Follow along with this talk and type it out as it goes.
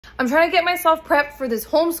I'm trying to get myself prepped for this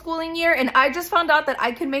homeschooling year, and I just found out that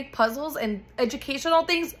I can make puzzles and educational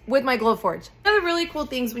things with my Glowforge. One of the really cool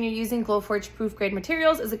things when you're using Glowforge proof grade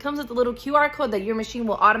materials is it comes with a little QR code that your machine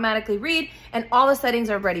will automatically read, and all the settings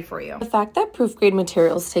are ready for you. The fact that proof grade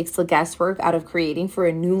materials takes the guesswork out of creating for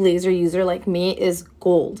a new laser user like me is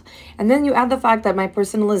gold. And then you add the fact that my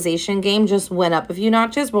personalization game just went up a few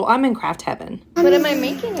notches. Well, I'm in craft heaven. What am I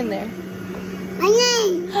making in there?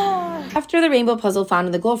 After the rainbow puzzle found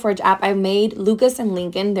in the Glowforge app, I made Lucas and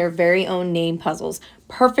Lincoln their very own name puzzles.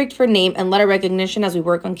 Perfect for name and letter recognition as we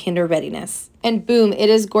work on kinder readiness. And boom, it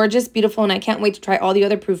is gorgeous, beautiful, and I can't wait to try all the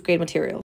other proof grade materials.